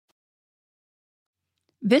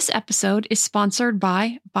This episode is sponsored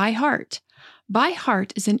by ByHeart.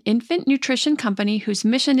 ByHeart is an infant nutrition company whose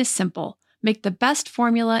mission is simple: make the best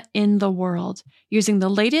formula in the world. Using the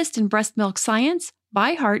latest in breast milk science,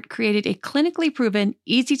 ByHeart created a clinically proven,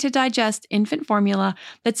 easy-to-digest infant formula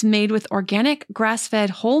that's made with organic,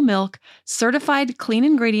 grass-fed whole milk, certified clean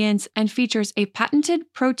ingredients, and features a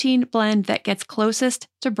patented protein blend that gets closest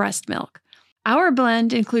to breast milk. Our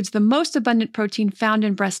blend includes the most abundant protein found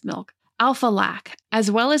in breast milk, alpha-lac,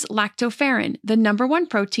 as well as lactoferrin, the number one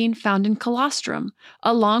protein found in colostrum,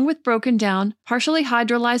 along with broken down, partially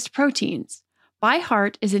hydrolyzed proteins.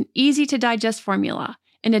 ByHeart is an easy-to-digest formula.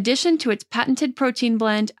 In addition to its patented protein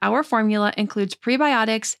blend, our formula includes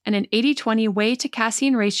prebiotics and an 80-20 whey to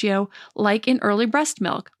casein ratio like in early breast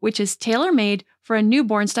milk, which is tailor-made for a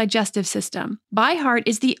newborn's digestive system. ByHeart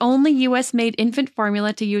is the only U.S.-made infant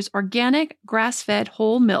formula to use organic, grass-fed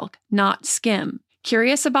whole milk, not skim.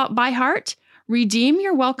 Curious about ByHeart? Redeem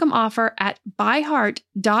your welcome offer at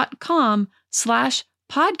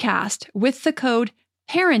byheart.com/podcast with the code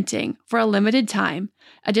PARENTING for a limited time.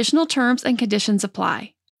 Additional terms and conditions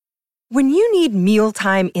apply. When you need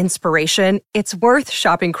mealtime inspiration, it's worth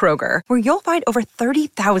shopping Kroger, where you'll find over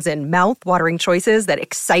 30,000 mouth-watering choices that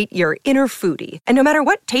excite your inner foodie. And no matter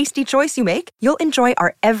what tasty choice you make, you'll enjoy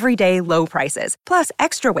our everyday low prices, plus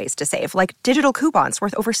extra ways to save, like digital coupons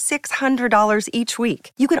worth over $600 each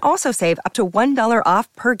week. You can also save up to $1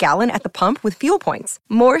 off per gallon at the pump with fuel points.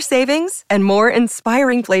 More savings and more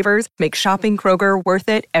inspiring flavors make shopping Kroger worth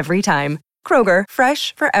it every time. Kroger,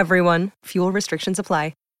 fresh for everyone. Fuel restrictions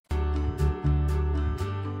apply.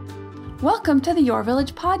 Welcome to the Your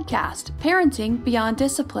Village podcast, Parenting Beyond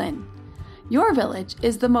Discipline. Your Village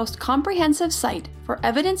is the most comprehensive site for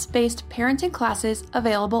evidence-based parenting classes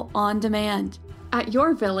available on demand at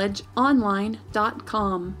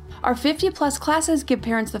yourvillageonline.com. Our 50-plus classes give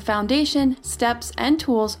parents the foundation, steps, and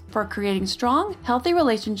tools for creating strong, healthy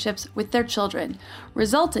relationships with their children,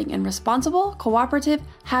 resulting in responsible, cooperative,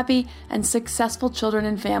 happy, and successful children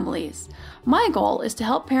and families. My goal is to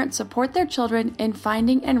help parents support their children in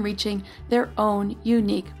finding and reaching their own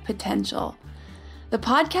unique potential. The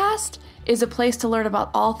podcast is a place to learn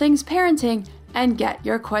about all things parenting and get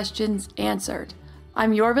your questions answered.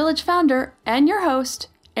 I'm Your Village founder and your host,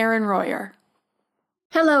 Erin Royer.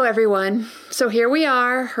 Hello, everyone. So here we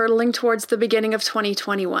are, hurtling towards the beginning of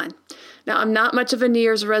 2021. Now, I'm not much of a New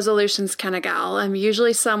Year's resolutions kind of gal. I'm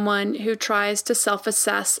usually someone who tries to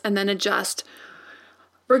self-assess and then adjust,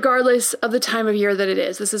 regardless of the time of year that it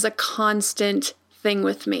is. This is a constant thing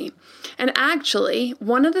with me. And actually,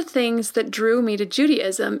 one of the things that drew me to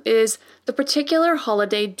Judaism is the particular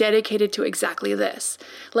holiday dedicated to exactly this.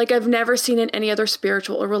 Like I've never seen in any other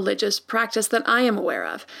spiritual or religious practice that I am aware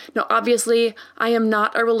of. Now, obviously, I am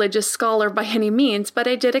not a religious scholar by any means, but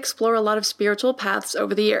I did explore a lot of spiritual paths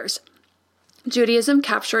over the years. Judaism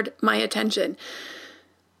captured my attention.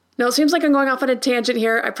 Now, it seems like I'm going off on a tangent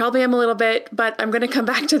here. I probably am a little bit, but I'm going to come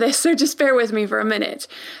back to this, so just bear with me for a minute.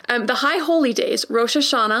 The High Holy Days, Rosh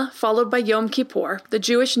Hashanah, followed by Yom Kippur, the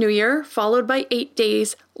Jewish New Year, followed by 8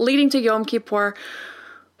 days leading to Yom Kippur,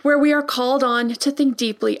 where we are called on to think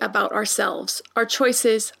deeply about ourselves, our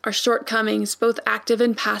choices, our shortcomings, both active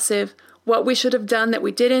and passive, what we should have done that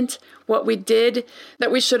we didn't, what we did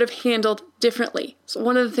that we should have handled differently. So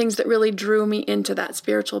one of the things that really drew me into that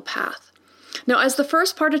spiritual path. Now, as the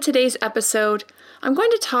first part of today's episode, I'm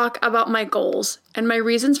going to talk about my goals and my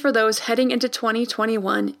reasons for those heading into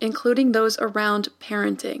 2021, including those around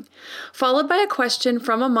parenting, followed by a question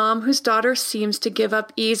from a mom whose daughter seems to give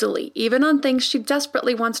up easily, even on things she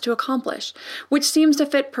desperately wants to accomplish, which seems to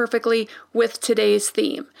fit perfectly with today's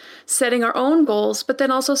theme, setting our own goals, but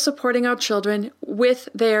then also supporting our children with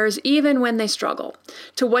theirs, even when they struggle,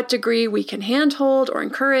 to what degree we can handhold or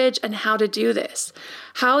encourage, and how to do this,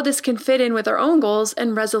 how this can fit in with our own goals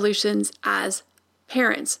and resolutions as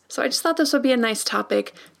parents. So I just thought this would be a nice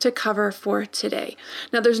topic to cover for today.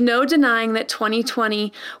 Now, there's no denying that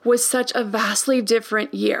 2020 was such a vastly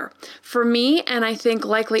different year. For me, and I think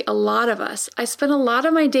likely a lot of us, I spent a lot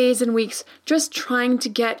of my days and weeks just trying to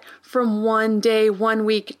get from one day, 1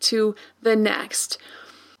 week to the next.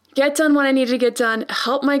 Get done what I needed to get done,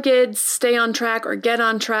 help my kids stay on track or get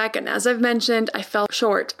on track. And as I've mentioned, I fell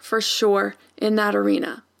short for sure in that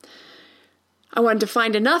arena. I wanted to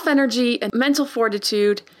find enough energy and mental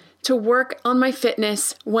fortitude to work on my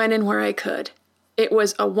fitness when and where I could. It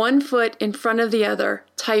was a one foot in front of the other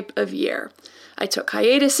type of year. I took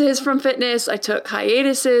hiatuses from fitness. I took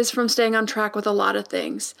hiatuses from staying on track with a lot of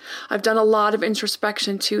things. I've done a lot of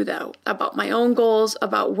introspection too, though, about my own goals,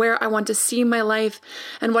 about where I want to see my life,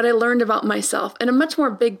 and what I learned about myself in a much more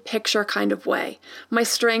big picture kind of way. My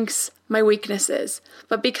strengths, my weaknesses.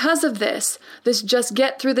 But because of this just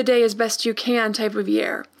get through the day as best you can type of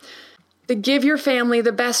year, the give your family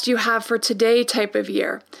the best you have for today type of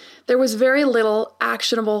year, there was very little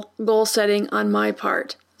actionable goal setting on my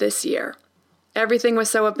part this year. Everything was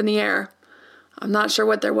so up in the air. I'm not sure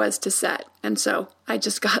what there was to set. And so I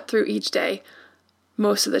just got through each day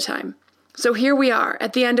most of the time. So here we are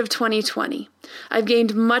at the end of 2020. I've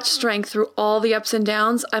gained much strength through all the ups and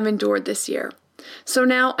downs I've endured this year. So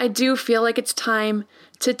now I do feel like it's time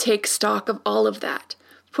to take stock of all of that.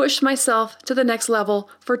 Push myself to the next level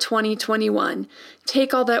for 2021.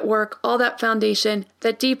 Take all that work, all that foundation,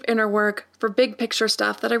 that deep inner work for big picture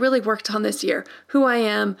stuff that I really worked on this year. Who I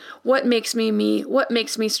am, what makes me me, what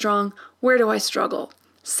makes me strong, where do I struggle?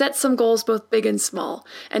 Set some goals both big and small,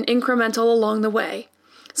 and incremental along the way.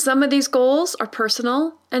 Some of these goals are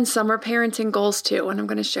personal and some are parenting goals too, and I'm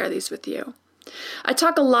going to share these with you. I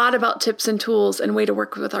talk a lot about tips and tools and way to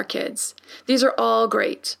work with our kids. These are all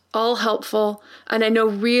great, all helpful, and I know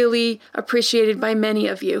really appreciated by many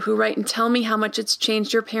of you who write and tell me how much it's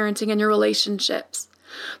changed your parenting and your relationships.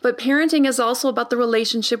 But parenting is also about the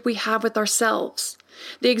relationship we have with ourselves.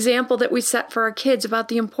 The example that we set for our kids about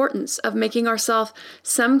the importance of making ourselves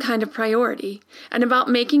some kind of priority, and about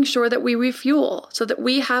making sure that we refuel so that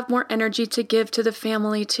we have more energy to give to the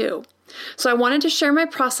family too. So I wanted to share my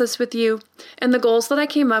process with you and the goals that I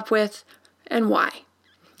came up with and why.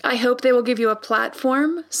 I hope they will give you a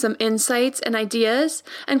platform, some insights and ideas,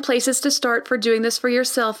 and places to start for doing this for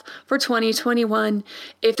yourself for 2021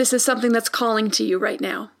 if this is something that's calling to you right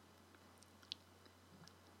now.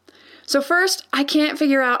 So first, I can't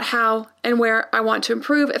figure out how and where I want to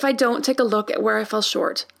improve if I don't take a look at where I fell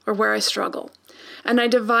short or where I struggle. And I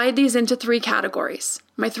divide these into 3 categories.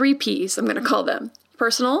 My 3 Ps, I'm going to call them: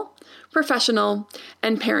 personal, professional,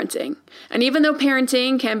 and parenting. And even though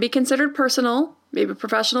parenting can be considered personal, maybe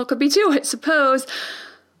professional could be too, I suppose,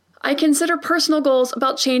 I consider personal goals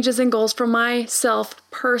about changes in goals for myself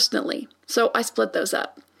personally. So I split those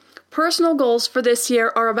up. Personal goals for this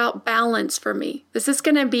year are about balance for me. This is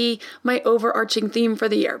going to be my overarching theme for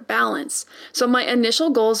the year, balance. So my initial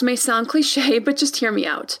goals may sound cliche, but just hear me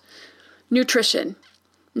out. Nutrition.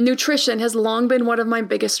 Nutrition has long been one of my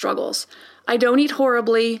biggest struggles. I don't eat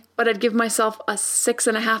horribly, but I'd give myself a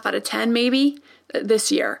 6.5 out of 10 maybe this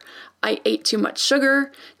year. I ate too much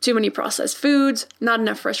sugar, too many processed foods, not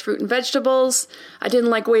enough fresh fruit and vegetables. I didn't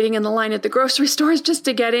like waiting in the line at the grocery stores just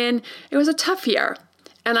to get in. It was a tough year.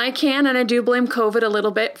 And I do blame COVID a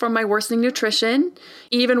little bit for my worsening nutrition,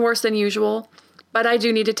 even worse than usual. But I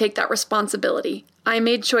do need to take that responsibility. I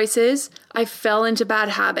made choices. I fell into bad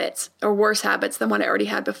habits or worse habits than what I already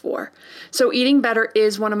had before. So eating better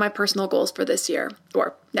is one of my personal goals for this year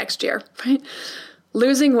or next year, right?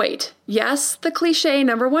 Losing weight. Yes, the cliche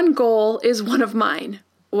number 1 goal is one of mine.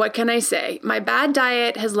 What can I say? My bad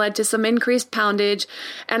diet has led to some increased poundage,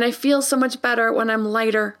 and I feel so much better when I'm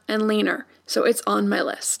lighter and leaner. So it's on my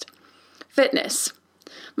list. Fitness.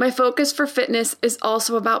 My focus for fitness is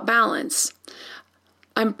also about balance.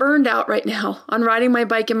 I'm burned out right now on riding my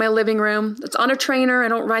bike in my living room. It's on a trainer. I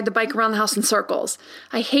don't ride the bike around the house in circles.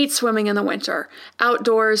 I hate swimming in the winter.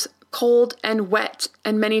 Outdoors, cold and wet,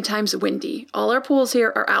 and many times windy. All our pools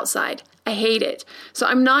here are outside. I hate it. So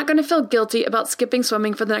I'm not going to feel guilty about skipping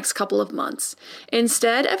swimming for the next couple of months.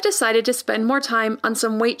 Instead, I've decided to spend more time on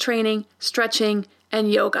some weight training, stretching, and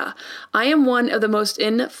yoga. I am one of the most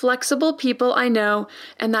inflexible people I know,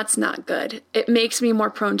 and that's not good. It makes me more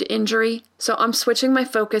prone to injury, so I'm switching my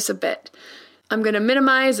focus a bit. I'm going to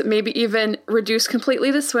minimize, maybe even reduce completely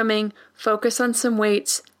the swimming, focus on some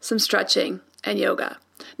weights, some stretching, and yoga.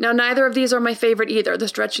 Now, neither of these are my favorite either, the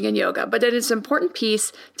stretching and yoga, but it is an important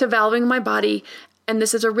piece to valuing my body, and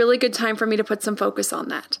this is a really good time for me to put some focus on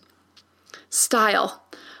that. Style.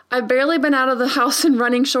 I've barely been out of the house in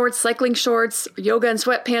running shorts, cycling shorts, yoga and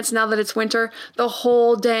sweatpants now that it's winter, the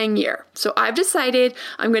whole dang year. So I've decided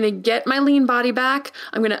I'm going to get my lean body back.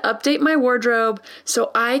 I'm going to update my wardrobe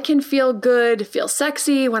so I can feel good, feel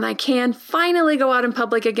sexy when I can finally go out in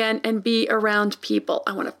public again and be around people.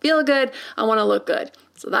 I want to feel good. I want to look good.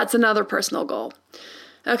 So that's another personal goal.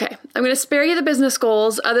 Okay, I'm going to spare you the business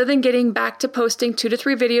goals other than getting back to posting 2 to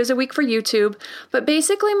 3 videos a week for YouTube, but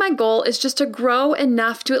basically my goal is just to grow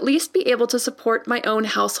enough to at least be able to support my own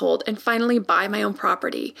household and finally buy my own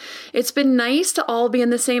property. It's been nice to all be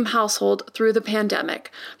in the same household through the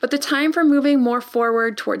pandemic, but the time for moving more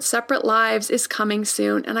forward towards separate lives is coming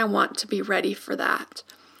soon, and I want to be ready for that.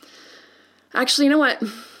 Actually, you know what?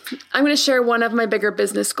 I'm going to share one of my bigger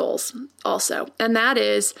business goals also, and that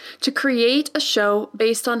is to create a show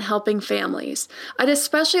based on helping families. I'd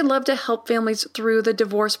especially love to help families through the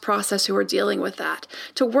divorce process who are dealing with that,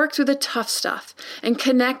 to work through the tough stuff and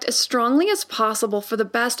connect as strongly as possible for the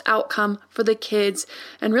best outcome for the kids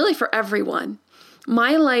and really for everyone.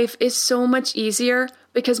 My life is so much easier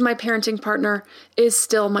because my parenting partner is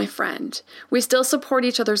still my friend. We still support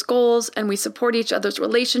each other's goals and we support each other's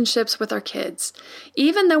relationships with our kids.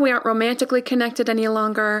 Even though we aren't romantically connected any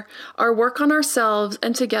longer, our work on ourselves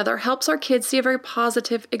and together helps our kids see a very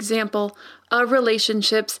positive example of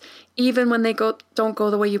relationships even when they don't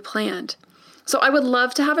go the way you planned. So I would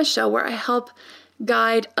love to have a show where I help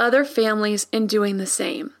guide other families in doing the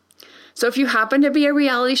same. So if you happen to be a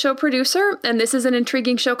reality show producer and this is an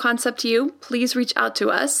intriguing show concept to you, please reach out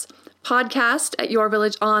to us,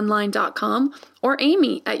 podcast@yourvillageonline.com or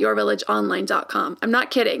amy@yourvillageonline.com. I'm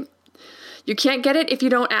not kidding. You can't get it if you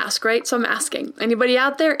don't ask, right? So I'm asking. Anybody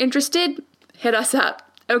out there interested? Hit us up.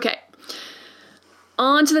 Okay.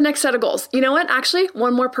 On to the next set of goals. You know what? Actually,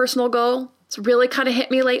 one more personal goal. It's really kind of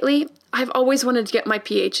hit me lately. I've always wanted to get my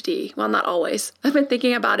PhD. Well, not always. I've been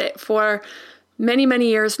thinking about it for many, many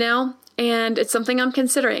years now. And it's something I'm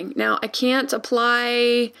considering. Now, I can't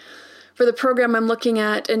apply for the program I'm looking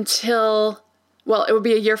at until, well, it would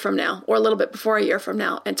be a year from now or a little bit before a year from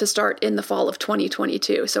now, and to start in the fall of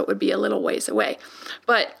 2022. So it would be a little ways away.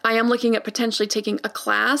 But I am looking at potentially taking a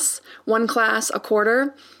class, one class a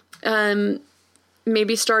quarter,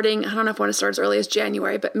 maybe starting, I don't know if I want to start as early as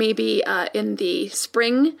January, but maybe in the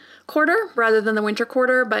spring quarter rather than the winter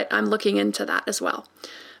quarter, but I'm looking into that as well.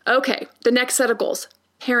 Okay, the next set of goals.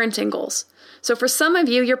 Parenting goals. So for some of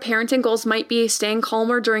you, your parenting goals might be staying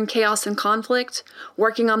calmer during chaos and conflict,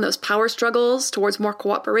 working on those power struggles towards more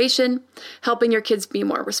cooperation, helping your kids be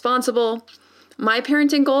more responsible. My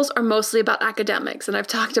parenting goals are mostly about academics, and I've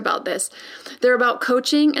talked about this. They're about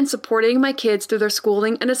coaching and supporting my kids through their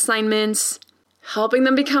schooling and assignments, helping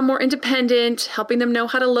them become more independent, helping them know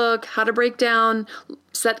how to look, how to break down,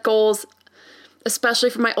 set goals, especially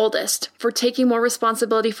for my oldest, for taking more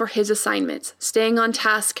responsibility for his assignments, staying on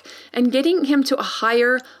task, and getting him to a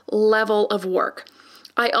higher level of work.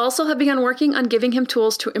 I also have begun working on giving him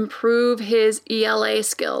tools to improve his ELA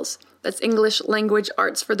skills. That's English Language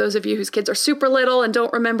Arts, for those of you whose kids are super little and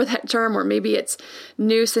don't remember that term, or maybe it's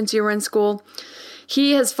new since you were in school.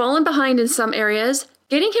 He has fallen behind in some areas.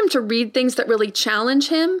 Getting him to read things that really challenge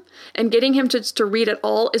him and getting him to read at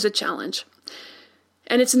all is a challenge.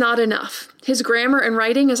 And it's not enough. His grammar and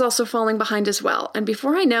writing is also falling behind as well. And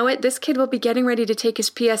before I know it, this kid will be getting ready to take his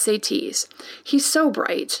PSATs. He's so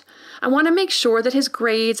bright. I want to make sure that his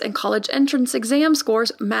grades and college entrance exam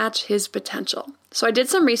scores match his potential. So I did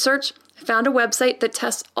some research, found a website that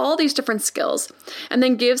tests all these different skills, and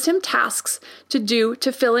then gives him tasks to do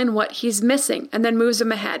to fill in what he's missing, and then moves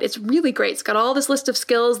him ahead. It's really great. It's got all this list of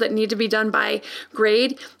skills that need to be done by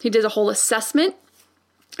grade. He did a whole assessment.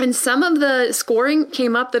 And some of the scoring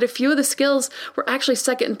came up that a few of the skills were actually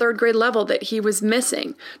second and third grade level that he was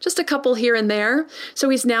missing. Just a couple here and there. So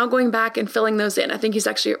he's now going back and filling those in. I think he's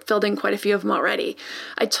actually filled in quite a few of them already.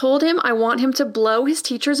 I told him I want him to blow his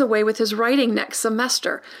teachers away with his writing next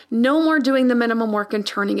semester. No more doing the minimum work and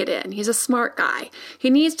turning it in. He's a smart guy. He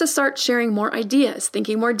needs to start sharing more ideas,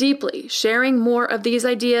 thinking more deeply, sharing more of these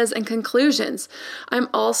ideas and conclusions. I'm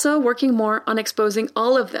also working more on exposing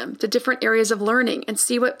all of them to different areas of learning and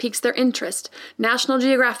see what piques their interest. National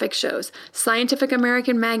Geographic shows, Scientific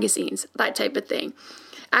American magazines, that type of thing.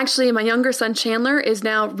 Actually, my younger son Chandler is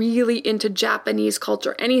now really into Japanese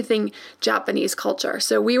culture, anything Japanese culture.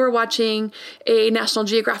 So we were watching a National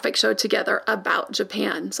Geographic show together about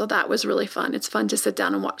Japan. So that was really fun. It's fun to sit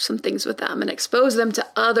down and watch some things with them and expose them to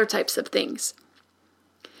other types of things.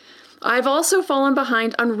 I've also fallen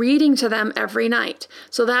behind on reading to them every night.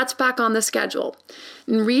 So that's back on the schedule.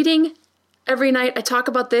 And reading every night, I talk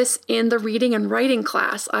about this in the reading and writing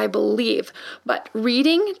class, I believe. But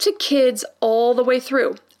reading to kids all the way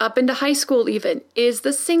through, up into high school even, is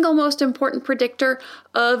the single most important predictor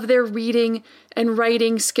of their reading and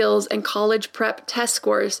writing skills and college prep test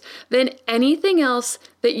scores than anything else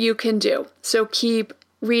that you can do. So keep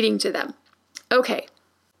reading to them. Okay,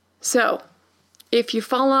 so if you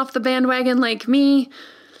fall off the bandwagon like me,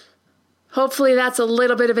 Hopefully that's a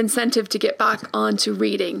little bit of incentive to get back onto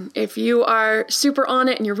reading. If you are super on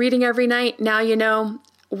it and you're reading every night, now you know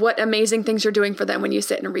what amazing things you're doing for them when you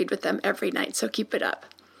sit and read with them every night. So keep it up.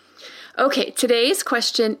 Okay, today's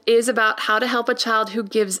question is about how to help a child who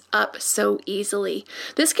gives up so easily.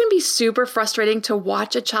 This can be super frustrating to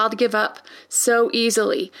watch a child give up so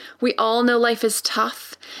easily. We all know life is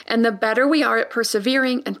tough, and the better we are at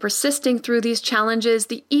persevering and persisting through these challenges,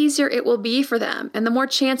 the easier it will be for them, and the more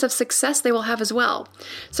chance of success they will have as well.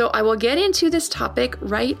 So I will get into this topic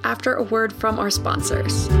right after a word from our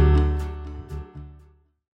sponsors.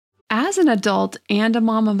 As an adult and a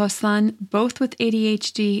mom of a son, both with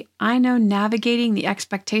ADHD, I know navigating the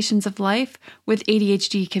expectations of life with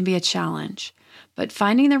ADHD can be a challenge. But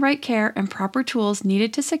finding the right care and proper tools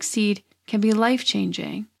needed to succeed can be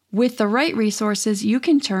life-changing. With the right resources, you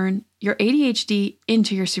can turn your ADHD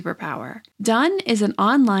into your superpower. Done is an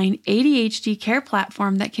online ADHD care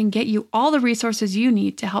platform that can get you all the resources you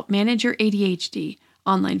need to help manage your ADHD,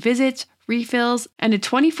 online visits, refills, and a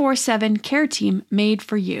 24/7 care team made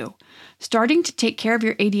for you. Starting to take care of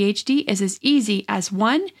your ADHD is as easy as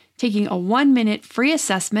 1, taking a 1-minute free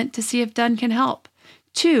assessment to see if Done can help.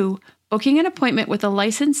 2, booking an appointment with a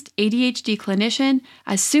licensed ADHD clinician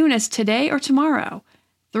as soon as today or tomorrow.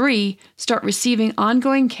 3, start receiving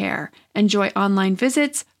ongoing care. Enjoy online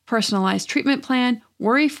visits, personalized treatment plan,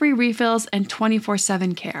 worry-free refills, and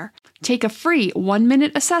 24/7 care. Take a free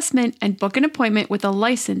 1-minute assessment and book an appointment with a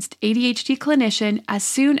licensed ADHD clinician as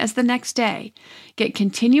soon as the next day. Get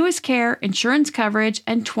continuous care, insurance coverage,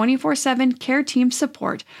 and 24/7 care team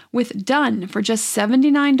support with Done for just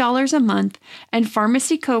 $79 a month and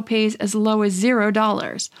pharmacy copays as low as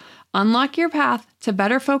 $0. Unlock your path to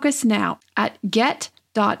better focus now at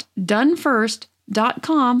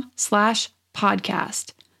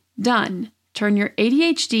get.donefirst.com/podcast. Done. Turn your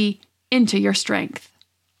ADHD into your strength.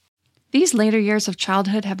 These later years of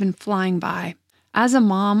childhood have been flying by. As a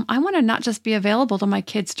mom, I want to not just be available to my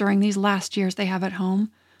kids during these last years they have at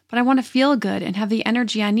home, but I want to feel good and have the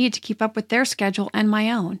energy I need to keep up with their schedule and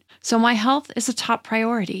my own. So my health is a top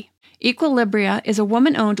priority. Equilibria is a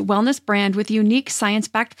woman-owned wellness brand with unique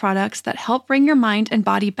science-backed products that help bring your mind and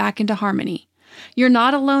body back into harmony. You're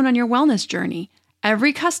not alone on your wellness journey.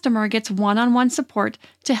 Every customer gets one-on-one support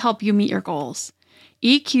to help you meet your goals.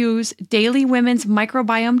 EQ's Daily Women's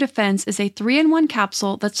Microbiome Defense is a 3-in-1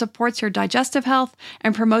 capsule that supports your digestive health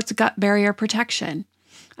and promotes gut barrier protection.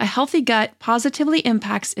 A healthy gut positively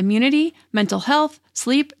impacts immunity, mental health,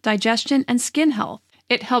 sleep, digestion, and skin health.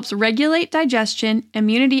 It helps regulate digestion,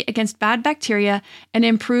 immunity against bad bacteria, and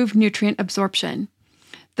improve nutrient absorption.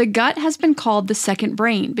 The gut has been called the second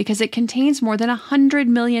brain because it contains more than 100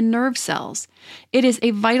 million nerve cells. It is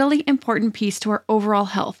a vitally important piece to our overall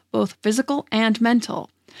health, both physical and mental.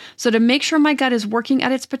 So to make sure my gut is working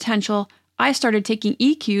at its potential, I started taking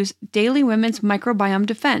EQ's Daily Women's Microbiome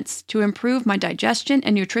Defense to improve my digestion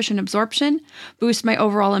and nutrition absorption, boost my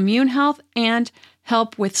overall immune health, and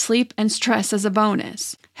help with sleep and stress as a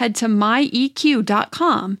bonus. Head to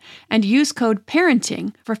myeq.com and use code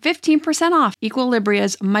PARENTING for 15% off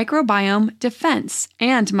Equilibria's Microbiome Defense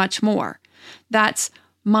and much more. That's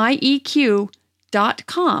myeq.com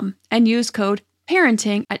and use code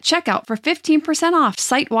PARENTING at checkout for 15% off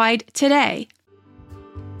site-wide today.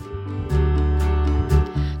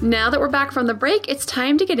 Now that we're back from the break, it's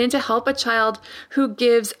time to get into help a child who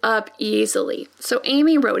gives up easily. So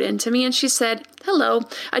Amy wrote in to me and she said, "Hello,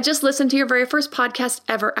 I just listened to your very first podcast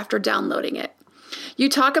ever after downloading it. You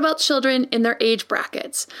talk about children in their age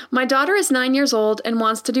brackets. My daughter is 9 years old and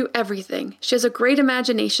wants to do everything. She has a great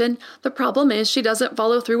imagination. The problem is she doesn't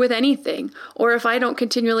follow through with anything. Or if I don't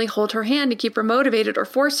continually hold her hand to keep her motivated or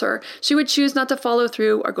force her, she would choose not to follow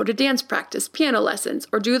through or go to dance practice, piano lessons,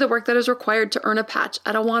 or do the work that is required to earn a patch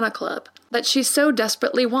at Awana Club that she so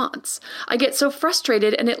desperately wants. I get so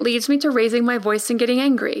frustrated and it leads me to raising my voice and getting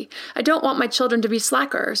angry. I don't want my children to be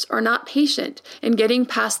slackers or not patient in getting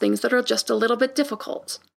past things that are just a little bit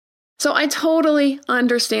difficult." So I totally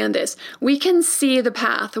understand this. We can see the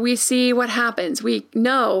path. We see what happens. We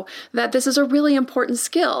know that this is a really important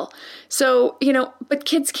skill. So, but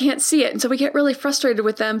kids can't see it. And so we get really frustrated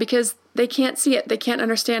with them because they can't see it. They can't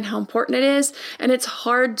understand how important it is. And it's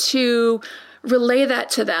hard to relay that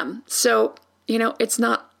to them. So, it's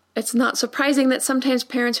not surprising that sometimes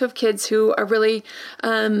parents who have kids who are really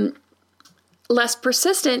less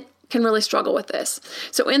persistent can really struggle with this.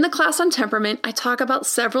 So in the class on temperament, I talk about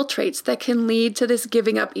several traits that can lead to this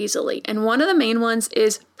giving up easily. And one of the main ones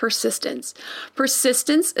is persistence.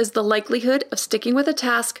 Persistence is the likelihood of sticking with a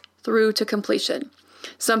task through to completion.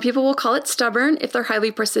 Some people will call it stubborn if they're highly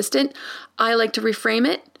persistent. I like to reframe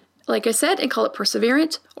it like I said, and call it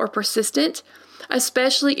perseverant or persistent,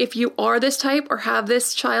 especially if you are this type or have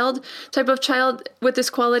this type of child with this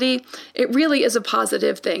quality. It really is a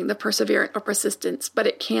positive thing, the perseverant or persistence, but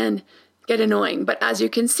it can get annoying. But as you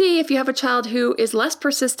can see, if you have a child who is less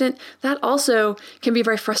persistent, that also can be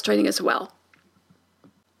very frustrating as well.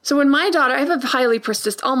 So when my daughter, I have a highly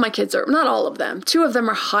persistent, all my kids are, not all of them, 2 of them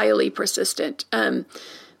are highly persistent.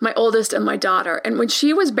 My oldest and my daughter. And when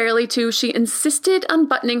she was barely 2, she insisted on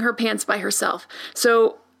buttoning her pants by herself.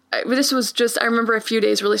 So this was just, I remember a few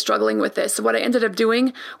days really struggling with this. So what I ended up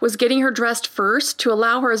doing was getting her dressed first to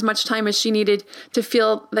allow her as much time as she needed to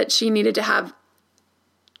feel that she needed to have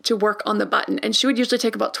to work on the button. And she would usually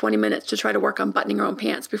take about 20 minutes to try to work on buttoning her own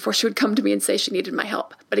pants before she would come to me and say she needed my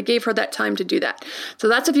help. But it gave her that time to do that. So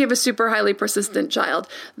that's if you have a super highly persistent child,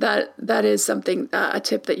 that is something, a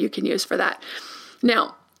tip that you can use for that.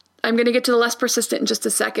 Now, I'm going to get to the less persistent in just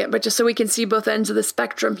a second, but just so we can see both ends of the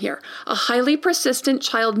spectrum here. A highly persistent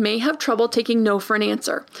child may have trouble taking no for an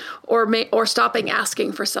answer or stopping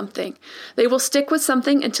asking for something. They will stick with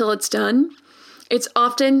something until it's done.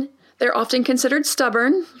 They're often considered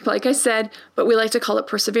stubborn, like I said, but we like to call it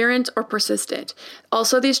perseverant or persistent.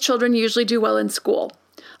 Also, these children usually do well in school.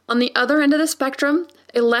 On the other end of the spectrum,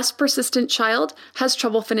 a less persistent child has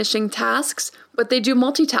trouble finishing tasks, but they do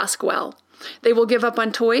multitask well. They will give up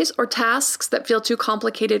on toys or tasks that feel too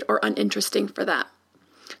complicated or uninteresting for them.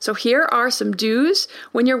 So here are some do's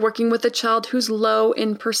when you're working with a child who's low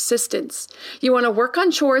in persistence. You want to work on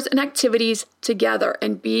chores and activities together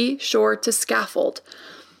and be sure to scaffold.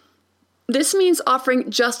 This means offering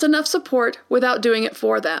just enough support without doing it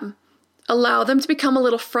for them. Allow them to become a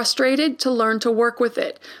little frustrated to learn to work with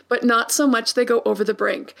it, but not so much they go over the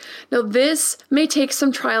brink. Now, this may take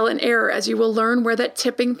some trial and error as you will learn where that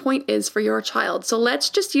tipping point is for your child. So let's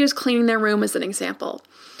just use cleaning their room as an example.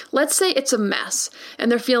 Let's say it's a mess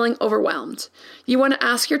and they're feeling overwhelmed. You want to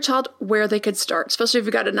ask your child where they could start, especially if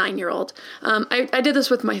you've got a 9-year-old. I did this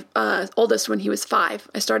with my oldest when he was 5.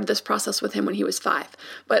 I started this process with him when he was 5,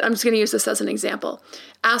 but I'm just going to use this as an example.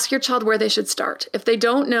 Ask your child where they should start. If they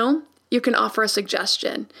don't know, you can offer a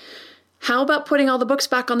suggestion. How about putting all the books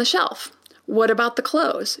back on the shelf? What about the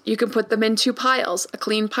clothes? You can put them in 2 piles, a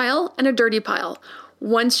clean pile and a dirty pile.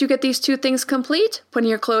 Once you get these 2 things complete, putting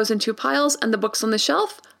your clothes in 2 piles and the books on the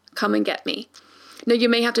shelf, come and get me. Now, you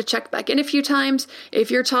may have to check back in a few times.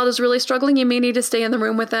 If your child is really struggling, you may need to stay in the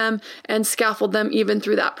room with them and scaffold them even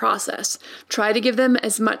through that process. Try to give them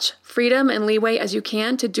as much freedom and leeway as you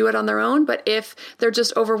can to do it on their own, but if they're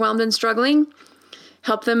just overwhelmed and struggling,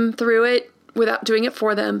 help them through it without doing it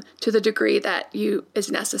for them to the degree that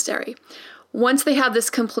is necessary. Once they have this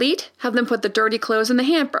complete, have them put the dirty clothes in the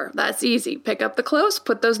hamper. That's easy. Pick up the clothes,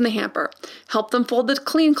 put those in the hamper. Help them fold the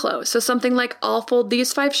clean clothes. So something like, I'll fold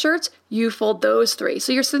these 5 shirts, you fold those 3.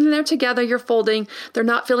 So you're sitting there together, you're folding, they're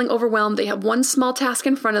not feeling overwhelmed. They have one small task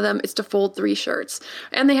in front of them, it's to fold 3 shirts.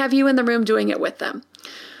 And they have you in the room doing it with them.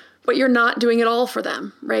 But you're not doing it all for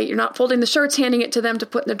them, right? You're not folding the shirts, handing it to them to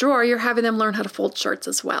put in the drawer. You're having them learn how to fold shirts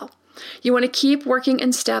as well. You want to keep working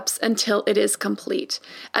in steps until it is complete.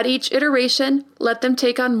 At each iteration, let them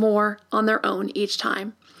take on more on their own each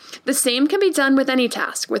time. The same can be done with any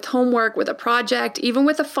task, with homework, with a project, even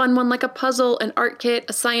with a fun one like a puzzle, an art kit,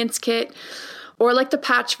 a science kit, or like the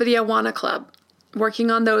patch for the Awana Club. Working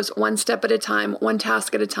on those one step at a time, one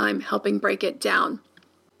task at a time, helping break it down.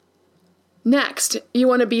 Next, you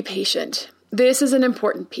want to be patient. This is an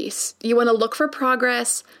important piece. You want to look for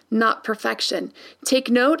progress, not perfection. Take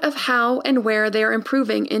note of how and where they are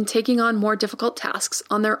improving in taking on more difficult tasks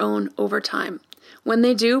on their own over time. When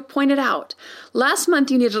they do, point it out. Last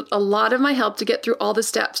month, you needed a lot of my help to get through all the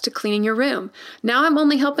steps to cleaning your room. Now I'm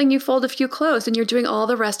only helping you fold a few clothes and you're doing all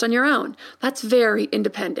the rest on your own. That's very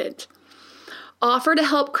independent. Offer to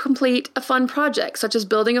help complete a fun project, such as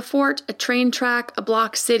building a fort, a train track, a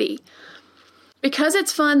block city. Because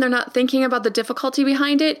it's fun, they're not thinking about the difficulty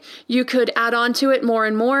behind it. You could add on to it more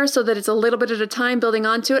and more so that it's a little bit at a time building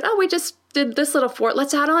onto it. Oh, we just did this little fort.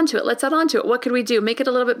 Let's add on to it. Let's add on to it. What could we do? Make it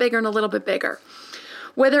a little bit bigger and a little bit bigger.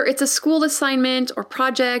 Whether it's a school assignment or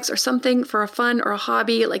projects or something for a fun or a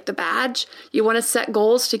hobby like the badge, you want to set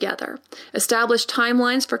goals together. Establish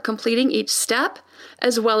timelines for completing each step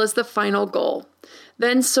as well as the final goal.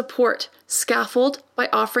 Then support. Scaffold by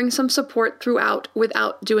offering some support throughout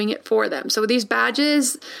without doing it for them. So these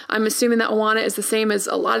badges, I'm assuming that Awana is the same as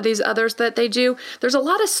a lot of these others that they do. There's a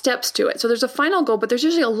lot of steps to it. So there's a final goal, but there's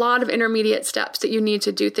usually a lot of intermediate steps that you need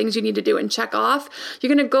to do, things you need to do and check off.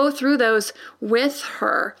 You're going to go through those with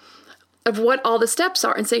her of what all the steps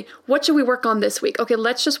are and say, what should we work on this week? Okay,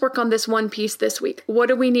 let's just work on this one piece this week. What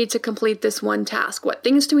do we need to complete this one task? What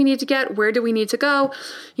things do we need to get? Where do we need to go?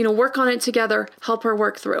 Work on it together, help her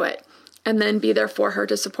work through it, and then be there for her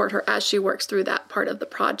to support her as she works through that part of the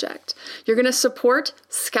project. You're going to support,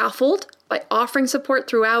 scaffold by offering support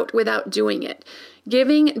throughout without doing it,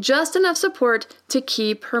 giving just enough support to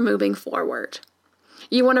keep her moving forward.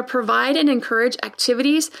 You want to provide and encourage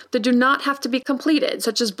activities that do not have to be completed,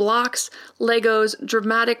 such as blocks, Legos,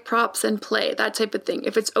 dramatic props, and play, that type of thing.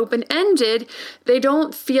 If it's open-ended, they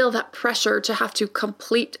don't feel that pressure to have to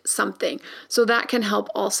complete something. So that can help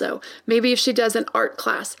also. Maybe if she does an art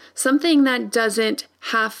class, something that doesn't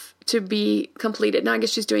have to be completed. Now I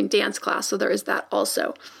guess she's doing dance class, so there is that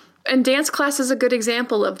also. And dance class is a good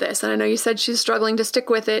example of this. And I know you said she's struggling to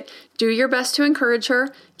stick with it. Do your best to encourage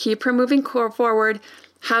her, keep her moving forward,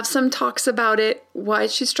 have some talks about it, why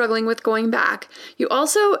she's struggling with going back. You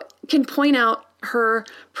also can point out her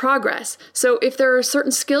progress. So if there are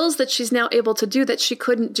certain skills that she's now able to do that she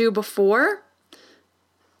couldn't do before,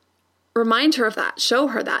 remind her of that. Show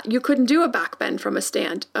her that. You couldn't do a back bend from a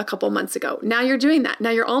stand a couple months ago. Now you're doing that.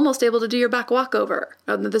 Now you're almost able to do your back walkover.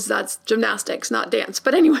 That's gymnastics, not dance.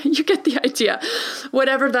 But anyway, you get the idea.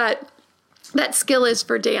 Whatever that skill is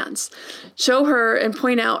for dance, show her and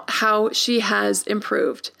point out how she has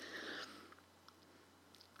improved.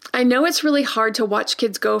 I know it's really hard to watch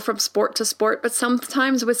kids go from sport to sport, but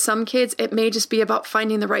sometimes with some kids, it may just be about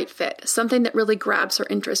finding the right fit, something that really grabs her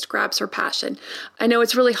interest, grabs her passion. I know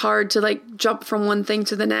it's really hard to jump from one thing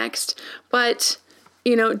to the next, but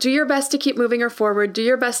do your best to keep moving her forward. Do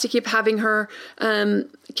your best to keep having her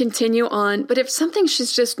continue on. But if something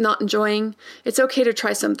she's just not enjoying, it's okay to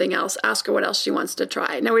try something else. Ask her what else she wants to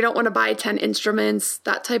try. Now, we don't want to buy 10 instruments,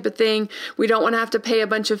 that type of thing. We don't want to have to pay a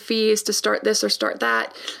bunch of fees to start this or start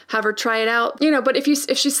that. Have her try it out. But if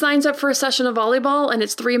she signs up for a session of volleyball and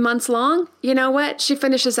it's 3 months long, you know what? She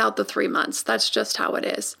finishes out the 3 months. That's just how it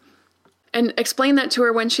is. And explain that to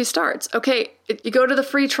her when she starts. Okay, you go to the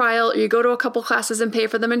free trial, or you go to a couple classes and pay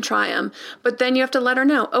for them and try them. But then you have to let her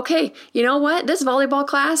know, okay, you know what? This volleyball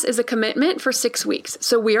class is a commitment for 6 weeks.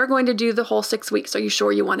 So we are going to do the whole 6 weeks. Are you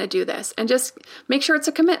sure you want to do this? And just make sure it's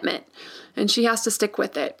a commitment. And she has to stick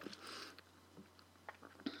with it.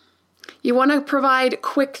 You want to provide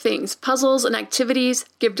quick things, puzzles and activities,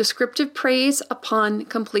 give descriptive praise upon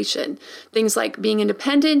completion. Things like being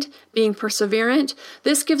independent, being perseverant.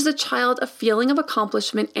 This gives the child a feeling of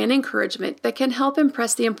accomplishment and encouragement that can help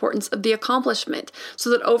impress the importance of the accomplishment so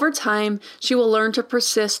that over time she will learn to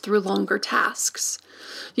persist through longer tasks.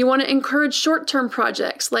 You want to encourage short-term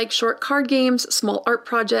projects like short card games, small art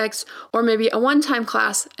projects, or maybe a one-time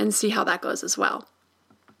class and see how that goes as well.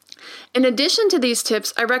 In addition to these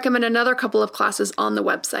tips, I recommend another couple of classes on the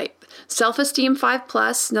website. Self-Esteem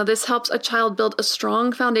 5+. Now this helps a child build a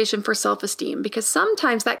strong foundation for self-esteem because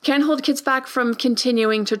sometimes that can hold kids back from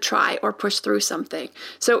continuing to try or push through something.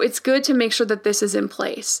 So it's good to make sure that this is in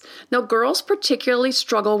place. Now girls particularly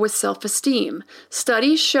struggle with self-esteem.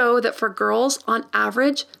 Studies show that for girls, on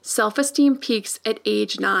average, self-esteem peaks at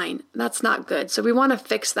age 9. That's not good. So we want to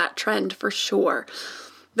fix that trend for sure.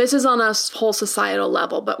 This is on a whole societal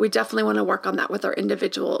level, but we definitely want to work on that with our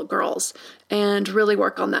individual girls and really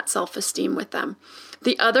work on that self-esteem with them.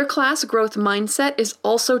 The other class, Growth Mindset, is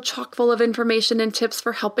also chock full of information and tips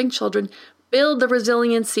for helping children build the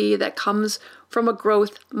resiliency that comes from a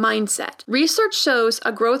growth mindset. Research shows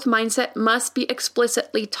a growth mindset must be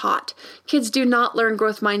explicitly taught. Kids do not learn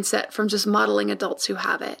growth mindset from just modeling adults who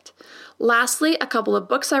have it. Lastly, a couple of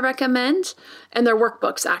books I recommend, and they're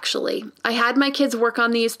workbooks actually. I had my kids work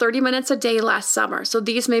on these 30 minutes a day last summer, so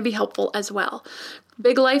these may be helpful as well.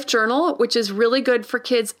 Big Life Journal, which is really good for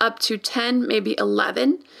kids up to 10, maybe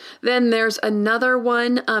 11. Then there's another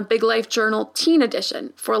one, Big Life Journal Teen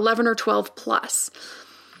Edition for 11 or 12 plus.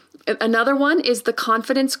 Another one is The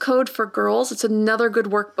Confidence Code for Girls. It's another good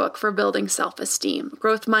workbook for building self-esteem,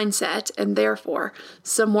 growth mindset, and therefore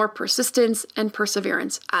some more persistence and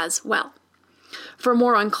perseverance as well. For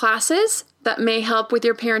more on classes that may help with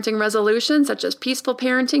your parenting resolution, such as Peaceful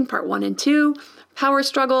Parenting, Part 1 and 2, Power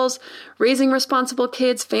Struggles, Raising Responsible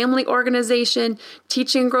Kids, Family Organization,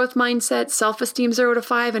 Teaching Growth Mindset, Self-Esteem 0 to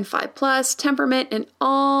 5 and 5+, Temperament, and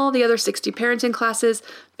all the other 60 parenting classes,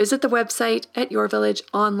 visit the website at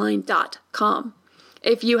yourvillageonline.com.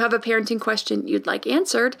 If you have a parenting question you'd like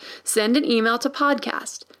answered, send an email to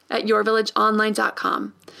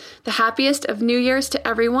podcast@yourvillageonline.com. The happiest of New Year's to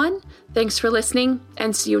everyone. Thanks for listening,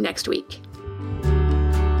 and see you next week.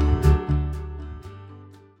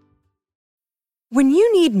 When you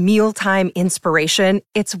need mealtime inspiration,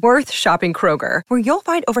 it's worth shopping Kroger, where you'll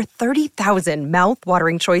find over 30,000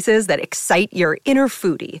 mouth-watering choices that excite your inner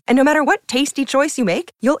foodie. And no matter what tasty choice you make,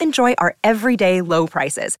 you'll enjoy our everyday low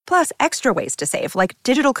prices, plus extra ways to save, like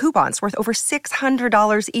digital coupons worth over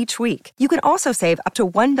 $600 each week. You can also save up to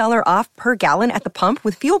 $1 off per gallon at the pump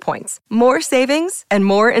with fuel points. More savings and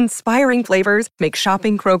more inspiring flavors make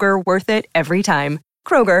shopping Kroger worth it every time.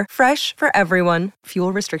 Kroger, fresh for everyone.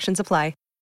 Fuel restrictions apply.